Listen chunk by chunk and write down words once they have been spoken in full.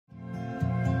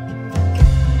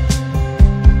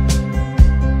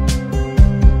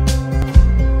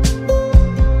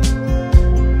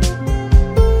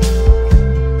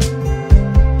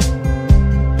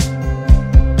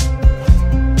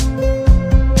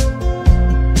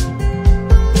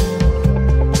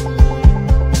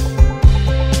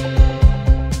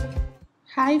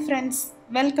friends,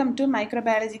 welcome to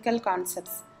microbiological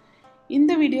concepts.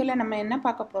 இந்த வீடியோல நம்ம என்ன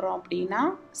பார்க்க போறோம் அப்படினா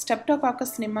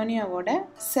Streptococcus pneumoniae ஓட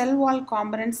cell wall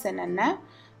components என்னென்ன,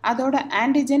 அதோட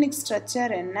antigenic structure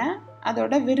என்ன,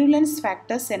 அதோட virulence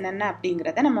factors என்னென்ன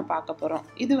அப்படிங்கறதை நம்ம பார்க்க போறோம்.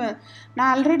 இது நான்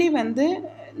already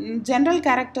general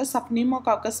characters of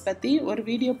pneumococcus பத்தி ஒரு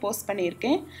வீடியோ போஸ்ட்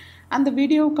பண்ணியிருக்கேன். அந்த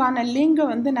வீடியோக்கான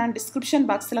லிங்க் நான் description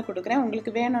boxல கொடுக்கிறேன்.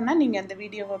 உங்களுக்கு வேணும்னா நீங்க அந்த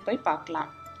வீடியோவை போய் பார்க்கலாம்.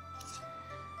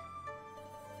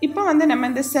 இப்போ நம்ம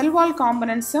இந்த cell wall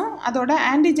componentsம் அதோட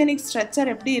antigenic structure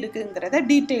எப்படி இருக்குங்கறதை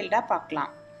டீடைலா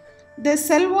பார்க்கலாம். The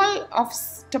cell wall of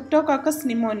Streptococcus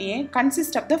pneumoniae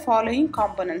consists of the following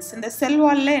components. இந்த cell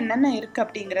wallல என்னென்ன இருக்கு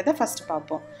அப்படிங்கறதை ஃபர்ஸ்ட்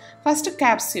பார்ப்போம். First,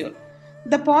 capsule.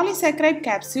 The polysaccharide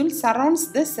capsule surrounds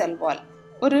the cell wall.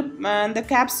 ஒரு இந்த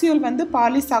capsule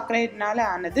polysaccharide-னால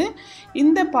ஆனது.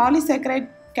 இந்த polysaccharide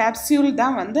capsule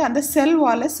தான் அந்த cell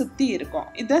wall-ஐ சுத்தி இருக்கும்.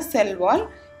 இது cell wall.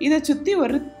 இதை சுத்தி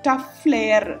ஒரு tough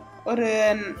layer, ஒரு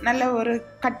நல்ல ஒரு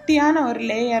கட்டியான ஒரு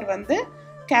லேயர்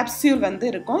capsule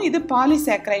இருக்கும். இது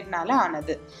polysaccharide-னால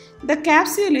ஆனது. The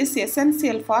capsule is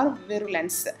essential for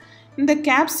virulence. இந்த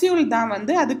capsule தான்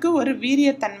அதுக்கு ஒரு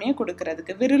வீரியத்தன்மையை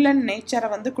கொடுக்கிறதுக்கு, virulent nature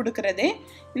கொடுக்கிறதே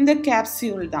இந்த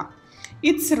capsule தான்.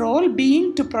 Its role being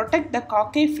to protect the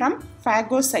cocci from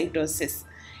phagocytosis.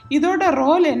 இதோட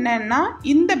ரோல் என்னன்னா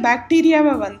இந்த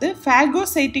பாக்டீரியாவை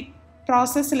phagocytic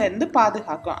ப்ராசஸ்ல இருந்து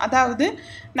பாதுகாக்கும். அதாவது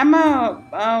நம்ம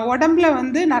உடம்புல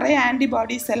நிறைய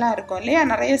ஆன்டிபாடிஸ் எல்லாம் இருக்கும் இல்லையா,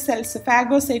 நிறைய செல்ஸ்,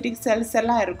 phagocytic செல்ஸ்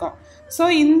எல்லாம் இருக்கும். ஸோ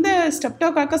இந்த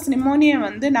Streptococcus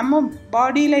pneumoniae நம்ம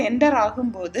பாடியில் என்டர்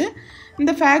ஆகும்போது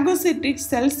இந்த phagocytic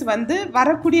செல்ஸ்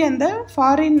வரக்கூடிய அந்த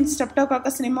ஃபாரின்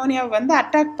Streptococcus pneumoniae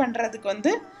அட்டாக்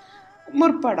பண்ணுறதுக்கு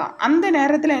முற்படும். அந்த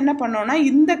நேரத்தில் என்ன பண்ணோம்னா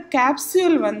இந்த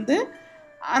கேப்சியூல்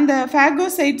அந்த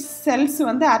phagocyte cells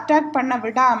அட்டாக் பண்ண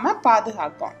விடாம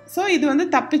பாதுகாக்கும். ஸோ இது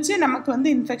தப்பிச்சு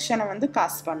நமக்கு இன்ஃபெக்ஷனை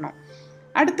காஸ் பண்ணும்.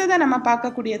 அடுத்ததா நம்ம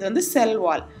பார்க்கக்கூடியது செல்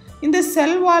வால். இந்த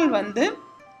செல் வால்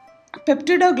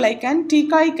பெப்டிடோகிளைகன்,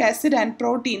 டீகாயிக் ஆசிட் அண்ட்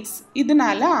புரோட்டீன்ஸ்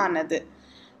இதனால ஆனது.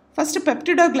 ஃபர்ஸ்ட்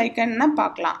பெப்டிடோகிளைகன்னா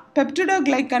பார்க்கலாம்.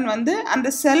 பெப்டிடோகிளைகன் அந்த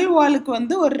செல்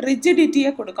வாலுக்கு ஒரு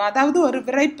ரிஜிடிட்டியை கொடுக்கும், அதாவது ஒரு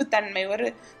விரைப்புத்தன்மை, ஒரு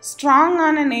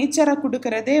ஸ்ட்ராங்கான நேச்சரை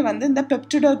கொடுக்கறதே இந்த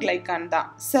பெப்டிடோகிளைகன்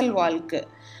தான் செல் வாலுக்கு.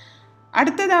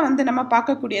 அடுத்ததாக நம்ம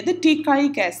பார்க்கக்கூடியது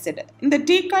டீகாயிக் ஆசிட். இந்த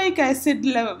டீகாயிக்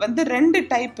ஆசிட்ல ரெண்டு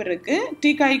டைப் இருக்கு.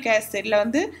 டீகாயிக் ஆசிட்ல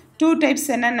 2 டைப்ஸ்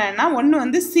என்னென்னா,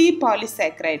 ஒன்று சி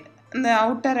பாலிசாக்கரைடு, இந்த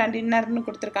அவுட்டர் அண்ட் இன்னர்னு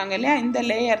கொடுத்துருக்காங்க இல்லையா, இந்த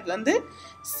லேயர்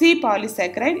சி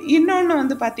பாலிசாக்கரைடு.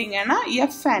 இன்னொன்று பார்த்தீங்கன்னா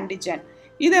எஃப் ஆன்டிஜன்.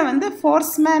 இதை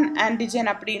ஃபோர்ஸ்மேன் ஆன்டிஜன்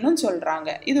அப்படின்னு சொல்கிறாங்க.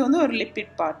 இது ஒரு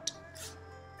லிப்பிட் பார்ட்.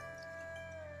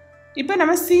 இப்போ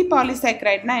நம்ம சி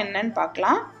பாலிசாக்கரைட்னா என்னன்னு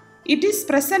பார்க்கலாம். It is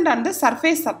present on the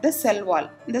surface of the cell wall.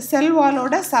 இந்த செல்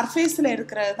வாலோட சர்ஃபேஸில்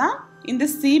இருக்கிறது தான் இந்த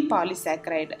C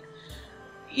polysaccharide.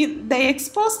 The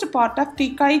exposed part of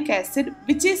teichoic acid,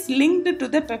 which is linked to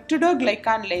the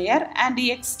peptidoglycan layer and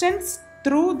extends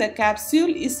through the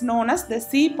capsule, is known as the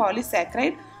C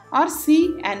polysaccharide or C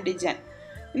antigen.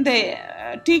 இந்த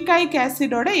teichoic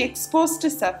acid ஓட exposed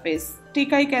surface,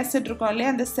 teichoic acid இருக்கும்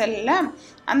இல்லையா அந்த செல்ல,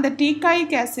 அந்த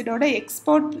teichoic acid ஓட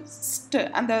exposed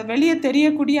அந்த வெளியே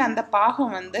தெரியக்கூடிய அந்த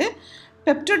பாகம்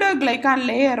peptidoglycan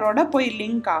லேயரோட போய்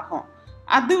லிங்க் ஆகும்.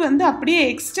 அது அப்படியே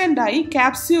எக்ஸ்டெண்ட் ஆகி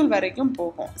கேப்சியூல் வரைக்கும்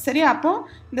போகும். சரி, அப்போ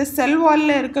இந்த செல்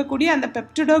வாலில் இருக்கக்கூடிய அந்த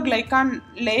பெப்டிடோகிளைகான்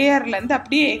லேயர்லேருந்து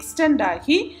அப்படியே எக்ஸ்டெண்ட்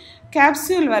ஆகி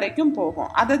கேப்சியூல் வரைக்கும் போகும்.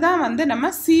 அதை தான்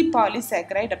நம்ம சி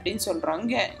பாலிசாக்கரைடு அப்படின்னு சொல்கிறோம்.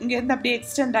 இங்கேருந்து அப்படியே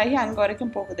எக்ஸ்டெண்ட் ஆகி அங்கே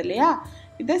வரைக்கும் போகுது இல்லையா,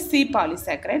 இதை சி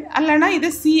பாலிசாக்கரைடு, அல்லனா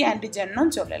இதை சி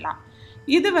ஆன்டிஜன்னு சொல்லலாம்.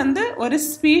 இது ஒரு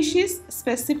ஸ்பீஷீஸ்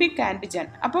ஸ்பெசிஃபிக் ஆன்டிஜன்.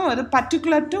 அப்போ ஒரு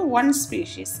பர்டிகுலர் டு ஒன்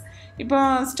ஸ்பீஷீஸ். இப்போ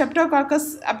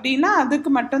ஸ்டெப்டோகாக்கஸ் அப்படின்னா அதுக்கு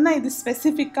மட்டும்தான் இது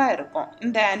ஸ்பெசிஃபிக்காக இருக்கும்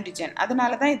இந்த ஆன்டிஜன்.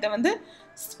 அதனால தான் இதை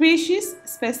ஸ்பீஷீஸ்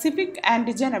ஸ்பெசிஃபிக்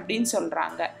ஆன்டிஜன் அப்படின்னு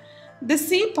சொல்கிறாங்க. The C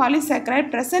polysaccharide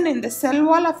present in the cell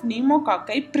wall of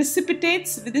pneumococci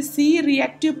precipitates with the C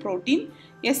reactive protein,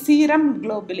 a serum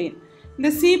globulin. இந்த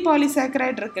C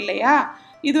polysaccharide இருக்கு இல்லையா,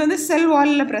 இது செல்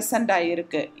வாலில் ப்ரெசண்ட்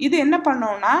ஆகிருக்கு. இது என்ன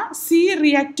பண்ணோம்னா சி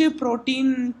ரியாக்டிவ்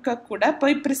ப்ரோட்டீனுக்கு கூட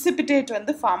போய் ப்ரிசிபிடேட்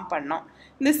ஃபார்ம் பண்ணோம்.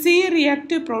 இந்த சி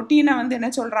ரியாக்டிவ் ப்ரோட்டீனை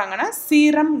என்ன சொல்கிறாங்கன்னா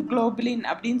சீரம் குளோபுலின்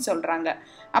அப்படின்னு சொல்கிறாங்க.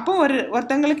 அப்போ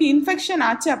ஒருத்தங்களுக்கு இன்ஃபெக்ஷன்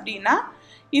ஆச்சு அப்படின்னா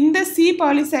இந்த சி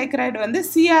பாலிசாக்கரைடு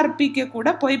சிஆர்பிக்கு கூட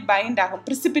போய் பைண்ட் ஆகும்,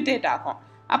 ப்ரிசிபிடேட் ஆகும்.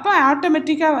 அப்போ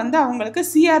ஆட்டோமேட்டிக்காக அவங்களுக்கு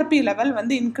சிஆர்பி லெவல்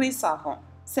இன்க்ரீஸ் ஆகும்.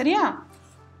 சரியா?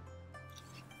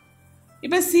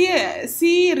 இப்போ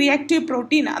சி ரியாக்டிவ்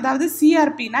ப்ரோட்டீன், அதாவது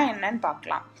சிஆர்பினா என்னன்னு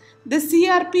பார்க்கலாம். The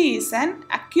CRP is an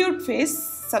acute phase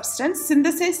substance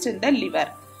synthesized in the liver.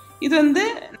 இது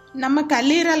நம்ம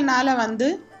கல்லீரல்னால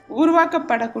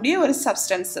உருவாக்கப்படக்கூடிய ஒரு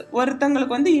சப்ஸ்டன்ஸ்.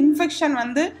 ஒருத்தங்களுக்கு இன்ஃபெக்ஷன்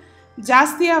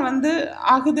ஜாஸ்தியாக வந்து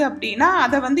ஆகுது அப்படின்னா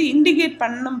அதை வந்து இண்டிகேட்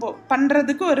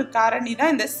பண்ணுறதுக்கு ஒரு காரணி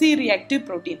தான் இந்த சி ரியாக்டிவ்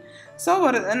ப்ரோட்டீன். ஸோ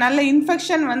ஒரு நல்ல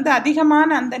இன்ஃபெக்ஷன் வந்து அதிகமான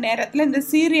அந்த நேரத்தில் இந்த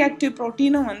சி ரியாக்டிவ்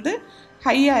ப்ரோட்டீனும் வந்து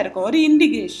ஹையாக இருக்கும், ஒரு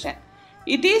indication.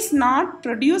 It is not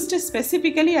produced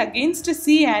specifically against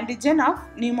C antigen of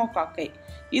pneumococci.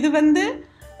 இது வந்து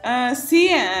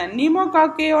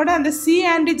pneumococciயோட அந்த C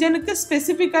antigenக்கு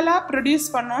ஸ்பெசிஃபிக்கலாக ப்ரொடியூஸ்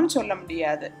பண்ணோன்னு சொல்ல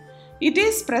முடியாது. It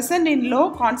is present in low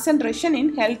concentration in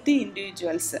healthy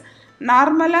individuals.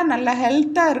 நார்மலாக நல்ல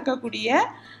ஹெல்த்தாக இருக்கக்கூடிய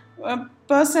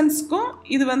பர்சன்ஸ்க்கும்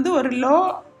இது வந்து ஒரு லோ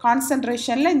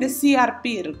கான்சன்ட்ரேஷனில் இந்த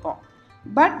சிஆர்பி இருக்கும்.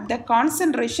 But the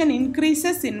concentration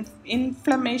increases in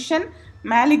inflammation,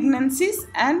 malignancies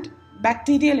and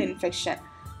bacterial infection.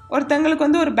 ஒருத்தங்களுக்கு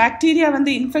வந்து ஒரு பாக்டீரியா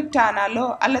வந்து இன்ஃபெக்ட் ஆனாலோ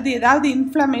அல்லது ஏதாவது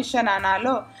இன்ஃப்ளமேஷன்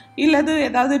ஆனாலோ இல்லது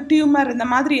ஏதாவது டியூமர் இந்த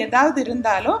மாதிரி ஏதாவது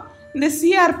இருந்தாலோ இந்த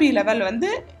சிஆர்பி லெவல் வந்து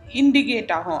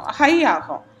இண்டிகேட் ஆகும், ஹை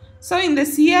ஆகும். ஸோ இந்த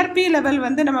சிஆர்பி லெவல்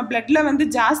வந்து நம்ம பிளட்டில் வந்து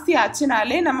ஜாஸ்தி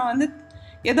ஆச்சுனாலே நம்ம வந்து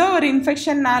ஏதோ ஒரு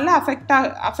இன்ஃபெக்ஷன்னால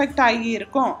அஃபெக்ட் ஆகி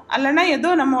இருக்கும், அல்லனா ஏதோ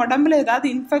நம்ம உடம்புல ஏதாவது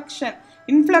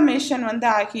இன்ஃப்ளமேஷன் வந்து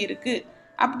ஆகியிருக்கு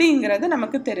அப்படிங்கிறது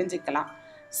நமக்கு தெரிஞ்சுக்கலாம்.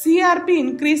 CRP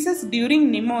increases during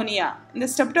pneumonia. இந்த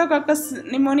ஸ்ட்ரெப்டோகாக்கஸ்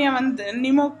நிமோனியா வந்து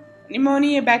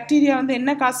நிமோனியா பாக்டீரியா வந்து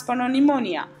என்ன காஸ் பண்ணும்?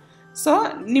 நிமோனியா. ஸோ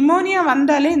நிமோனியா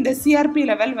வந்தாலே இந்த சிஆர்பி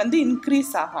லெவல் வந்து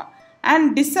இன்க்ரீஸ் ஆகும். And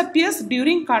disappears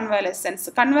during கன்வாலசன்ஸ்.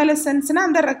 கன்வாலசன்ஸ்னால்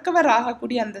அந்த ரெக்கவர்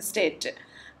ஆகக்கூடிய அந்த ஸ்டேட்டு.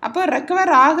 அப்போ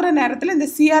ரெக்கவர் ஆகிற நேரத்தில் இந்த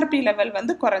சிஆர்பி லெவல்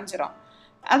வந்து குறைஞ்சிரும்.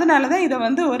 அதனால தான் இதை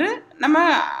வந்து ஒரு நம்ம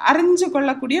அறிஞ்சு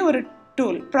கொள்ளக்கூடிய ஒரு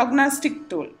டூல், ப்ரோக்னாஸ்டிக்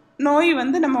டூல். நோய்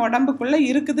வந்து நம்ம உடம்புக்குள்ளே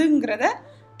இருக்குதுங்கிறத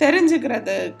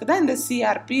தெரிஞ்சுக்கிறதுக்கு தான் இந்த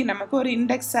சிஆர்பி நமக்கு ஒரு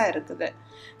இண்டெக்ஸாக இருக்குது.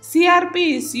 CRP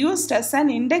is used as an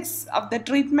index of the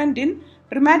treatment in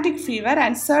ரிமேட்டிக் fever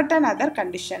and certain other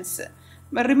conditions.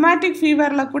 ரிமேட்டிக்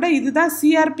ஃபீவரில் கூட இதுதான்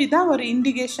சிஆர்பி தான் ஒரு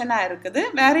இண்டிகேஷனாக இருக்குது.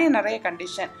 வேறையும் நிறைய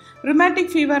கண்டிஷன்.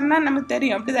 ரிமேட்டிக் ஃபீவர்னால் நமக்கு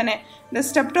தெரியும் அப்படி தானே, இந்த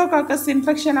ஸ்ட்ரெப்டோகாக்கஸ்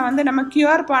இன்ஃபெக்ஷனை வந்து நம்ம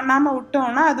க்யூர் பண்ணாமல்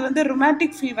விட்டோம்னா அது வந்து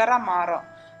ரிமேட்டிக் ஃபீவராக மாறும்.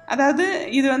 அதாவது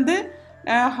இது வந்து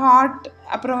ஹார்ட்,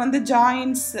 அப்புறம் வந்து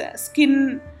ஜாயின்ஸ், ஸ்கின்,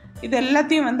 இது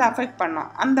எல்லாத்தையும் வந்து அஃபெக்ட் பண்ணோம்.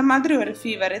 அந்த மாதிரி ஒரு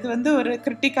ஃபீவர். இது வந்து ஒரு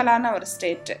கிரிட்டிக்கலான ஒரு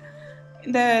ஸ்டேட்டு.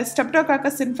 இந்த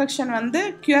ஸ்ட்ரெப்டோகாக்கஸ் இன்ஃபெக்ஷன் வந்து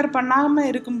க்யூர் பண்ணாமல்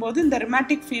இருக்கும்போது இந்த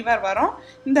ரிமேட்டிக் ஃபீவர் வரும்.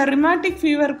 இந்த ரிமேட்டிக்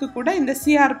ஃபீவருக்கு கூட இந்த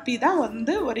சிஆர்பி தான்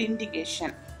வந்து ஒரு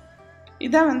இண்டிகேஷன்.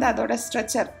 இதான் வந்து அதோட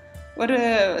ஸ்ட்ரக்சர். ஒரு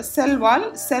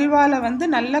செல்வாலை வந்து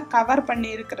நல்லா கவர்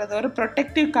பண்ணி இருக்கிறது, ஒரு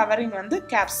ப்ரொடெக்டிவ் கவரிங் வந்து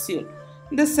கேப்சியூல்.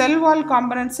 இந்த செல் வால்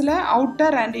காம்பனன்ட்ஸில்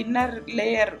outer and inner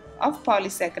layer of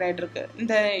polysaccharide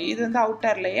இருக்குது. இது வந்து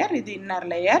அவுட்டர் லேயர், இது இன்னர்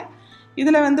லேயர்.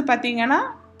 இதில் வந்து பார்த்திங்கன்னா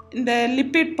இந்த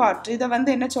லிப்பிட் பார்ட் இதை வந்து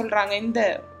என்ன சொல்கிறாங்க,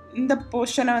 இந்த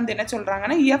போர்ஷனை வந்து என்ன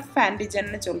சொல்கிறாங்கன்னா எஃப்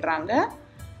ஆன்டிஜன்னு சொல்கிறாங்க.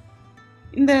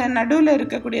 இந்த நடுவில்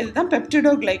இருக்கக்கூடியது தான்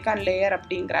பெப்டிடோகிளைகான் லேயர்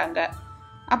அப்படிங்கிறாங்க.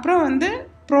 அப்புறம் வந்து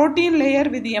protein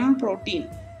layer with M protein,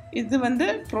 இது வந்து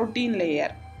protein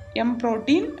layer. M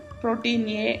protein, protein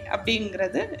ஏ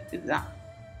அப்படிங்கிறது இதுதான்.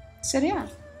 சரியா?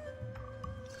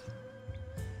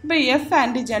 இப்போ எஃப்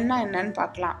ஆன்டிஜன்னா என்னன்னு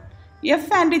பார்க்கலாம். F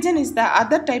antigen is the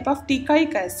other type of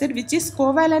teichoic acid which is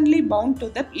covalently bound to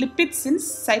the lipids in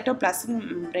cytoplasmic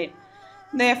membrane.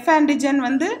 இந்த F antigen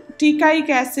வந்து teichoic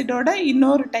acidோட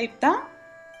இன்னொரு டைப் தான்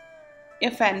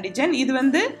F antigen. இது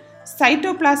வந்து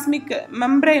சைட்டோபிளாஸ்மிக்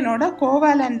மெம்ப்ரேனோட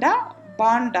கோவாலண்டாக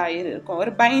பாண்ட் ஆகிருக்கும்,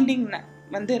 ஒரு பைண்டிங்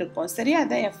வந்து இருக்கும். சரியா?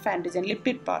 அதான் F antigen,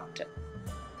 லிப்பிட் பார்ட்.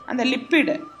 அந்த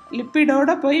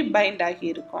லிப்பிடோட போய் பைண்ட் ஆகி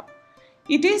இருக்கும்.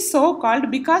 It is so called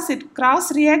because it cross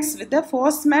reacts with the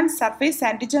Forceman surface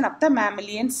antigen of the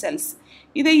mammalian cells.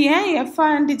 இதை ஏன் F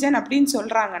antigen அப்படின்னு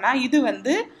சொல்கிறாங்கன்னா, இது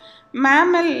வந்து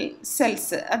மேமல்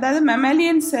செல்ஸ், அதாவது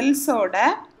மெமலியன் செல்ஸோட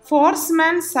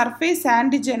Forceman surface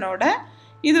antigenோட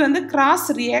இது வந்து கிராஸ்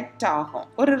ரியாக்ட் ஆகும்,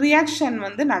 ஒரு ரியாக்ஷன்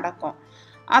வந்து நடக்கும்.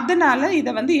 அதனால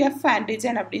இதை வந்து F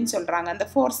antigen அப்படின்னு சொல்கிறாங்க. அந்த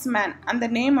Forceman அந்த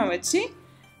நேமை வச்சு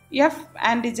F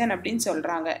antigen அப்படின்னு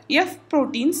சொல்கிறாங்க. F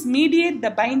proteins mediate the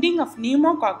binding of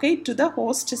pneumococci to the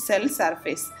host cell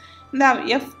surface. இந்த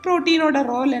F ப்ரோட்டீனோட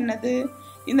ரோல் என்னது?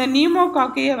 இந்த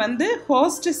நியூமோகாக்கையை வந்து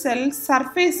ஹோஸ்ட் செல்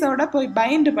சர்ஃபேஸோட போய்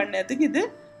பைண்ட் பண்ணதுக்கு இது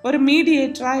ஒரு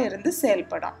மீடியேட்டராக இருந்து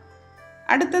செயல்படும்.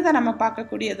 அடுத்ததை நம்ம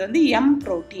பார்க்கக்கூடியது வந்து M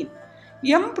protein.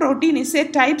 M protein is a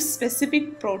type specific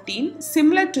protein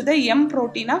similar to the M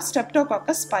protein of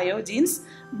Streptococcus pyogenes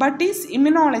but is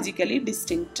immunologically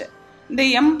distinct. இந்த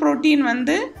M protein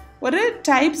வந்து ஒரு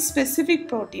type specific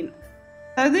protein.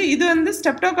 அதாவது இது வந்து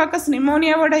Streptococcus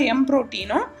pneumoniaவோட M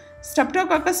protein-உம்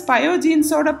Streptococcus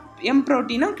pyogenes-ஓட M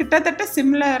protein-உம் கிட்டத்தட்ட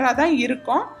சிமிலராக தான்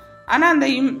இருக்கும். ஆனால் அந்த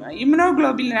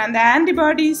இம்யூனோகுளோபின் அந்த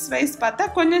ஆன்டிபாடிஸ் வைஸ்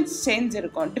பார்த்தா கொஞ்சம் சேஞ்ச்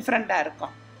இருக்கும், டிஃப்ரெண்ட்டாக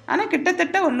இருக்கும். ஆனால்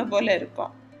கிட்டத்தட்ட ஒன்று போல்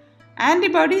இருக்கும்.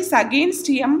 Antibodies against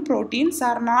M proteins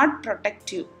are not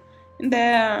protective. இந்த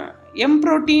எம்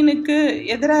ப்ரோட்டீனுக்கு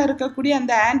எதிராக இருக்கக்கூடிய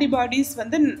அந்த ஆன்டிபாடிஸ்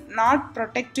வந்து நாட்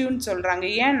ப்ரொடெக்டிவ்னு சொல்கிறாங்க.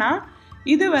 ஏன்னா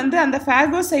இது வந்து அந்த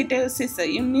ஃபேகோசைட்டோசிஸ்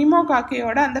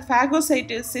நியூமோகாக்கியோட அந்த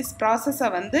ஃபேகோசைட்டோசிஸ் ப்ராசஸை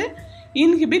வந்து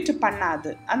இன்ஹிபிட்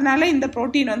பண்ணாது. அதனால இந்த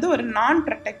ப்ரோட்டீன் வந்து ஒரு நான்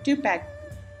ப்ரொடெக்டிவ்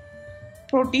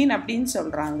ப்ரோட்டீன் அப்படின்னு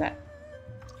சொல்கிறாங்க.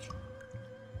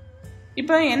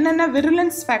 இப்போ என்னென்ன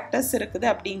விருலன்ஸ் ஃபேக்டர்ஸ் இருக்குது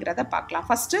அப்படிங்கிறத பார்க்கலாம்.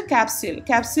 ஃபஸ்ட்டு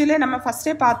கேப்சியூலே நம்ம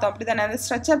ஃபஸ்ட்டே பார்த்தோம், அப்படி தானே அந்த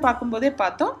ஸ்ட்ரக்சர் பார்க்கும்போதே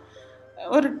பார்த்தோம்.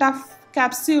 ஒரு டஃப்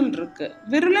கேப்சியூல் இருக்குது.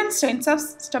 விருலன்ட் strains of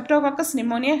streptococcus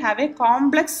pneumonia have a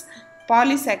complex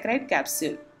polysaccharide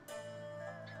capsule.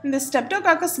 இந்த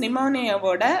ஸ்ட்ரெப்டோகாக்கஸ்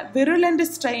நிமோனியாவோட விருலண்ட்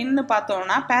ஸ்ட்ரெயின்னு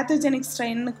பார்த்தோன்னா, பேத்தோஜெனிக்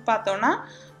ஸ்ட்ரெயின்னு பார்த்தோன்னா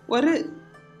ஒரு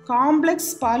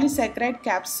காம்ப்ளெக்ஸ் பாலிசாக்கரைட்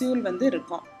கேப்சியூல் வந்து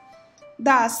இருக்கும்.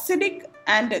 The acidic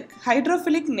and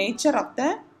hydrophilic nature of the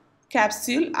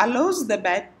capsule allows the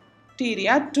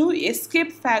bacteria to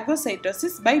escape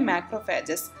phagocytosis by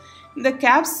macrophages. இந்த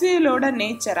கேப்சியூலோட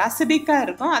nature அசிடிக்காக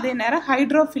இருக்கும், அதே நேரம்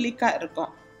ஹைட்ரோஃபிலிக்காக இருக்கும்,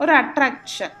 ஒரு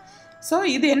அட்ராக்ஷன். ஸோ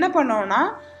இது என்ன பண்ணோன்னா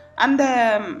அந்த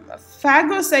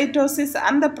ஃபேகோசைட்டோசிஸ்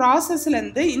அந்த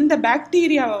ப்ராசஸ்லேருந்து இந்த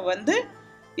பாக்டீரியாவை வந்து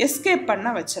எஸ்கேப் பண்ண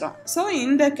வச்சிரும். ஸோ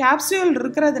இந்த கேப்சியூல்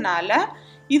இருக்கிறதுனால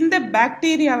இந்த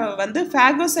பாக்டீரியாவை வந்து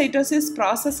ஃபேகோசைட்டோசிஸ்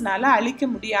ப்ராசஸ்னால அழிக்க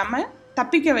முடியாமல்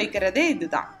தப்பிக்க வைக்கிறதே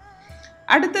இதுதான்.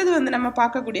 அடுத்தது வந்து நம்ம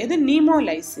பார்க்கக்கூடியது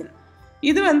நீமோலைசின்.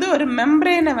 இது வந்து ஒரு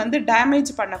மெம்ப்ரேனை வந்து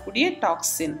டேமேஜ் பண்ணக்கூடிய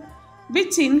toxin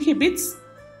which inhibits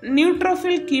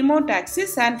neutrophil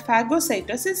chemotaxis and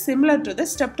phagocytosis similar to the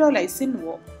streptolysin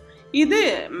O. இது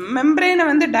மெம்ப்ரேனை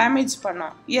வந்து டேமேஜ்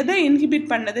பண்ணும். எதை இன்ஹிபிட்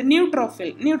பண்ணுது?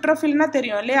 நியூட்ரோஃபில்னா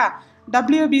தெரியும் இல்லையா,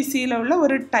 WBCயில் உள்ள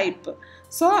ஒரு டைப்.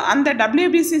 ஸோ அந்த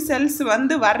WBC செல்ஸ்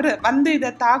வந்து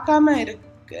இதை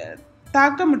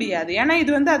தாக்க முடியாது, ஏன்னா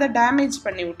இது வந்து அதை டேமேஜ்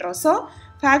பண்ணி விட்டுரும். ஸோ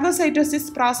ஃபேகோசைட்டோசிஸ்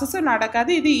ப்ராசஸும்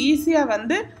நடக்காது, இது ஈஸியாக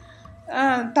வந்து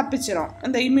தப்பிச்சிரும்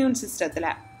இந்த இம்யூன்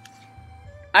சிஸ்டத்தில்.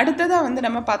 அடுத்ததாக வந்து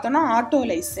நம்ம பார்த்தோன்னா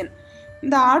ஆட்டோலைசின்.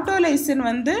 இந்த ஆட்டோலைசின்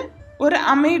வந்து ஒரு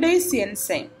அமைடைஸ்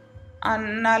என்சைம்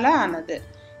அதனால ஆனது.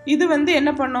 இது வந்து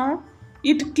என்ன பண்ணும்?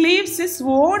 It cleaves its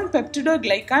own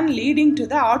peptidoglycan leading to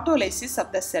the autolysis of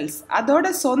the cells. அதோட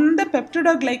சொந்த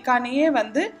பெப்டிடோகிளைக்கானையே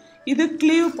வந்து இது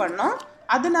க்ளீவ் பண்ணும்.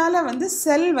 அதனால வந்து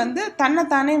செல் வந்து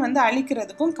தன்னைத்தானே வந்து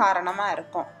அழிக்கிறதுக்கும் காரணமாக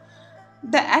இருக்கும்.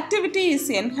 The activity is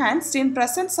enhanced in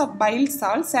presence of bile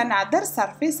salts and other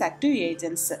surface active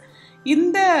agents.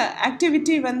 இந்த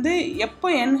ஆக்டிவிட்டி வந்து எப்போ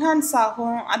என்ஹான்ஸ்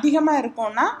ஆகும், அதிகமாக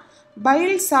இருக்கும்னா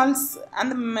பைல் சால்ட்ஸ்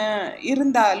அந்த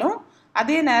இருந்தாலும்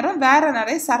அதே நேரம் வேறு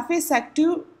நிறைய சர்ஃபேஸ்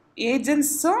ஆக்டிவ்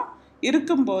ஏஜென்ட்ஸும்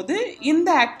இருக்கும்போது இந்த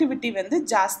ஆக்டிவிட்டி வந்து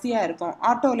ஜாஸ்தியாக இருக்கும்,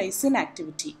 ஆட்டோலைசின்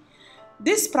activity.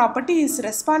 This property is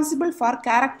responsible for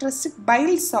characteristic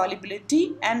file solubility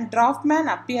and draughtsman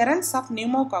appearance of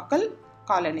pneumococcal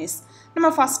colonies. நம்ம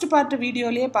ஃபஸ்ட் பார்ட்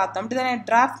வீடியோலேயே பார்த்தோம், அப்படி தானே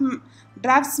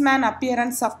டிராஃப்ட்ஸ்மேன்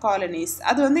அப்பியரன்ஸ் ஆஃப் காலனிஸ்,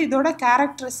 அது வந்து இதோட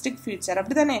கேரக்டரிஸ்டிக் ஃபீச்சர்,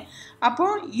 அப்படி தானே.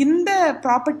 அப்போது இந்த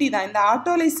ப்ராப்பர்ட்டி தான், இந்த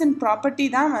ஆட்டோலைசின் ப்ராப்பர்ட்டி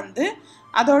தான் வந்து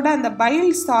அதோட அந்த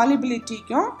பைல்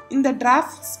சாலிபிலிட்டிக்கும் இந்த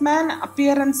டிராஃப்ட்ஸ்மேன்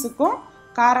அப்பியரன்ஸுக்கும்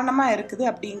காரணமாக இருக்குது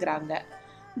அப்படிங்கிறாங்க.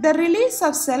 The release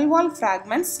of cell wall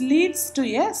fragments leads to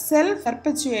a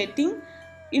self-perpetuating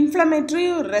inflammatory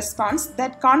response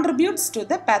that contributes to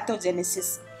the pathogenesis.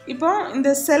 இப்போ இந்த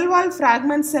செல் வால்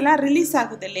ஃப்ராக்மெண்ட்ஸ் எல்லாம் ரிலீஸ்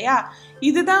ஆகுது இல்லையா,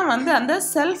 இதுதான் வந்து அந்த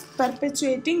செல்ஃப்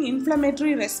பெர்பெச்சுவேட்டிங்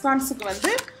இன்ஃப்ளமேட்டரி ரெஸ்பான்ஸுக்கு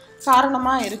வந்து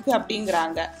காரணமாக இருக்குது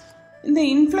அப்படிங்கிறாங்க. இந்த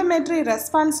இன்ஃப்ளமேட்டரி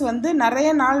ரெஸ்பான்ஸ் வந்து நிறைய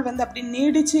நாள் வந்து அப்படி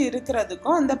நீடிச்சு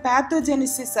இருக்கிறதுக்கும் இந்த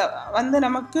பேத்தோஜெனிசிஸை வந்து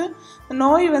நமக்கு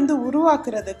நோய் வந்து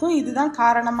உருவாக்குறதுக்கும் இதுதான்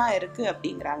காரணமாக இருக்குது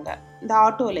அப்படிங்கிறாங்க இந்த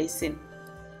ஆட்டோலைசின்.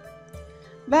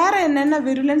 வேறு என்னென்ன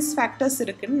விருலன்ஸ் ஃபேக்டர்ஸ்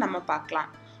இருக்குதுன்னு நம்ம பார்க்கலாம்.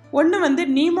 ஒன்று வந்து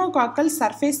நியூமோகாக்கல்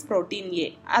சர்ஃபேஸ் ப்ரோட்டீன் ஏ,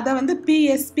 அதை வந்து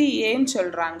PSPAன்னு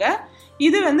சொல்கிறாங்க.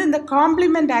 இது வந்து இந்த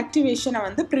காம்ப்ளிமெண்ட் ஆக்டிவேஷனை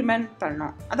வந்து ப்ரிவென்ட்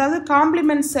பண்ணும். அதாவது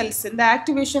காம்ப்ளிமெண்ட் செல்ஸ் இந்த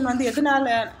ஆக்டிவேஷன் வந்து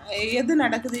எது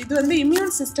நடக்குது, இது வந்து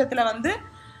இம்யூன் சிஸ்டத்தில் வந்து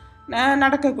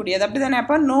நடக்கக்கூடியது, அப்படி தானே.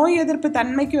 அப்போ நோய் எதிர்ப்பு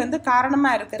தன்மைக்கு வந்து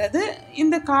காரணமாக இருக்கிறது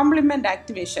இந்த காம்ப்ளிமெண்ட்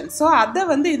ஆக்டிவேஷன். ஸோ அதை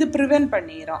வந்து இது ப்ரிவென்ட்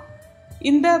பண்ணிடும்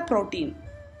இந்த protein.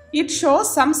 It shows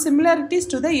some similarities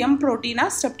to the M protein of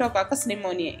Streptococcus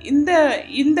pneumoniae.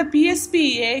 இந்த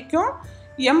PSPAக்கும்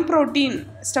M protein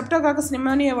Streptococcus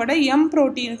pneumoniaவோட M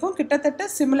proteinக்கும் கிட்டத்தட்ட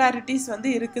சிமிலாரிட்டிஸ் வந்து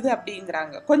இருக்குது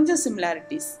அப்படிங்கிறாங்க. கொஞ்சம்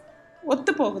சிமிலாரிட்டிஸ்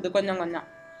ஒத்து போகுது கொஞ்சம்.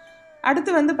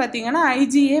 அடுத்து வந்து பார்த்திங்கன்னா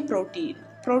IgA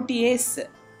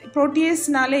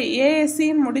ப்ரோட்டியேஸ்னாலே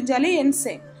ஏஎஸ்சின்னு முடிஞ்சாலே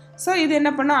என்சைம். ஸோ இது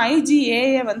என்ன பண்ணோம்,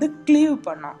 IgAயை வந்து க்ளீவ்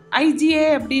பண்ணோம். IgA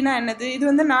அப்படின்னா என்னது? இது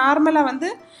வந்து நார்மலாக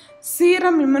வந்து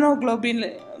சீரம்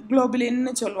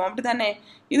இம்யூனோகுளோபுலின்னு சொல்லுவோம், அப்படி தானே.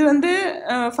 இது வந்து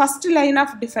ஃபஸ்ட் லைன்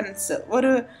ஆஃப் டிஃபென்ஸ்,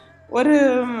 ஒரு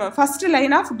first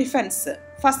line of defence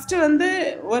first வந்து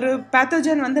ஒரு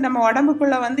பேத்தோஜன் வந்து நம்ம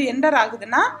உடம்புக்குள்ளே வந்து என்டர்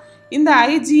ஆகுதுன்னா இந்த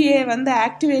ஐஜிஏ வந்து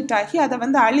ஆக்டிவேட் ஆகி அதை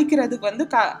வந்து அழிக்கிறதுக்கு வந்து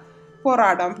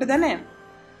போராடும், அப்படி தானே?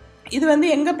 இது வந்து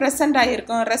எங்கே ப்ரெசண்ட்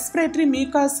ஆகிருக்கும்? ரெஸ்பிரேட்டரி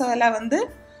மியூகாஸில் வந்து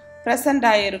ப்ரெசண்ட்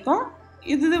ஆகிருக்கும்.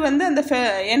 இது வந்து அந்த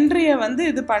என்ட்ரியை வந்து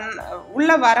இது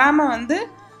உள்ளே வராமல் வந்து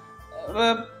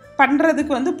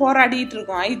பண்ணுறதுக்கு வந்து போராடிட்டு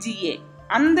இருக்கும் ஐஜிஏ.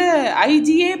 அந்த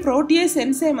ஐஜிஏ புரோட்டியேஸ்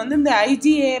என்சைம் வந்து இந்த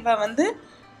ஐஜிஏவை வந்து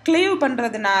கிளீவ்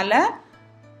பண்ணுறதுனால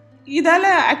இதால்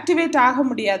ஆக்டிவேட் ஆக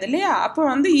முடியாது இல்லையா? அப்போ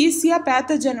வந்து ஈஸியாக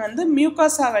பேத்தோஜன் வந்து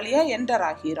மியூகாசா வழியாக என்டர்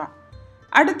ஆகிரும்.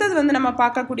 அடுத்தது வந்து நம்ம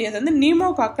பார்க்கக்கூடியது வந்து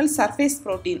நியூமோகாக்கல் சர்ஃபேஸ்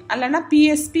ப்ரோட்டீன் அல்லனா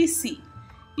பிஎஸ்பிசி.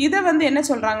 இதை வந்து என்ன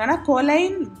சொல்கிறாங்கன்னா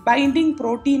கொலைன் பைண்டிங்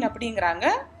ப்ரோட்டீன் அப்படிங்கிறாங்க,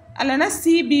 அல்லனா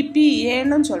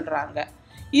சிபிபிஏன்னு சொல்கிறாங்க.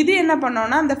 இது என்ன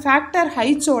பண்ணோன்னா அந்த ஃபேக்டர்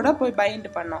ஹைச்சோட போய் பைண்ட்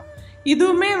பண்ணோம்.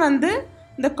 இதுவுமே வந்து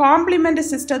இந்த காம்ப்ளிமெண்ட்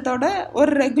சிஸ்டத்தோட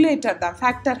ஒரு ரெகுலேட்டர் தான்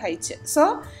ஃபேக்டர் ஹைச். ஸோ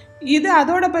இது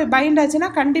அதோட போய் பைண்ட் ஆச்சுன்னா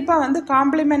கண்டிப்பாக வந்து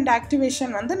காம்ப்ளிமெண்ட்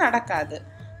ஆக்டிவேஷன் வந்து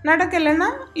நடக்கலைன்னா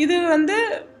இது வந்து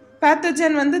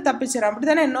பேத்தோஜன் வந்து தப்பிச்சிடும், அப்படி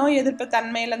தானே? நோய் எதிர்ப்பு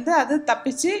தன்மையிலேருந்து அது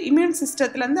தப்பிச்சு இம்யூன்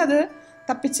சிஸ்டத்துலேருந்து அது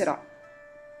தப்பிச்சிடும்.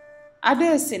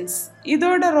 அடேசின்ஸ்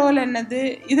இதோட ரோல் என்னது?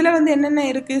 இதில் வந்து என்னென்ன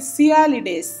இருக்குது?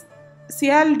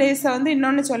 சியாலிடேஸை வந்து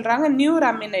இன்னொன்று சொல்கிறாங்க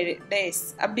நியூராமினடேஸ்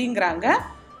அப்படிங்கிறாங்க,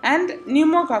 அண்ட்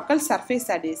நியூமோகாக்கல் சர்ஃபேஸ்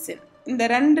அடேசின். இந்த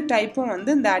 2 டைப்பும்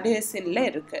வந்து இந்த அடேசினில்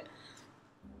இருக்குது.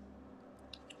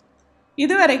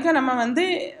 இது வரைக்கும் நம்ம வந்து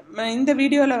இந்த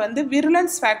வீடியோவில் வந்து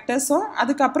விருலன்ஸ் ஃபேக்டர்ஸும்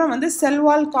அதுக்கப்புறம் வந்து செல்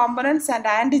வால் components and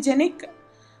antigenic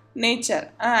nature,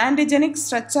 antigenic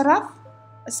structure of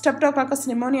streptococcus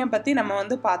pneumonia பற்றி நம்ம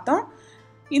வந்து பார்த்தோம்.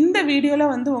 இந்த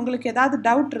வீடியோவில் வந்து உங்களுக்கு ஏதாவது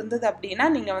டவுட் இருந்தது அப்படின்னா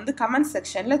நீங்கள் வந்து கமெண்ட்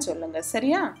செக்ஷனில் சொல்லுங்கள்,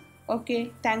 சரியா? Okay,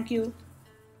 thank you.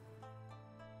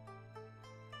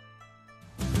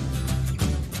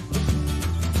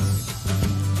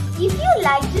 If you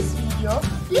like this video,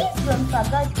 please don't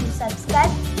forget to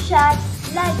subscribe, share,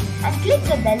 like and click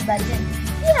the bell button.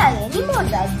 If you have any more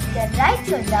doubts, you can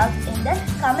write your doubts in the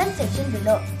comment section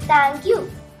below. Thank you.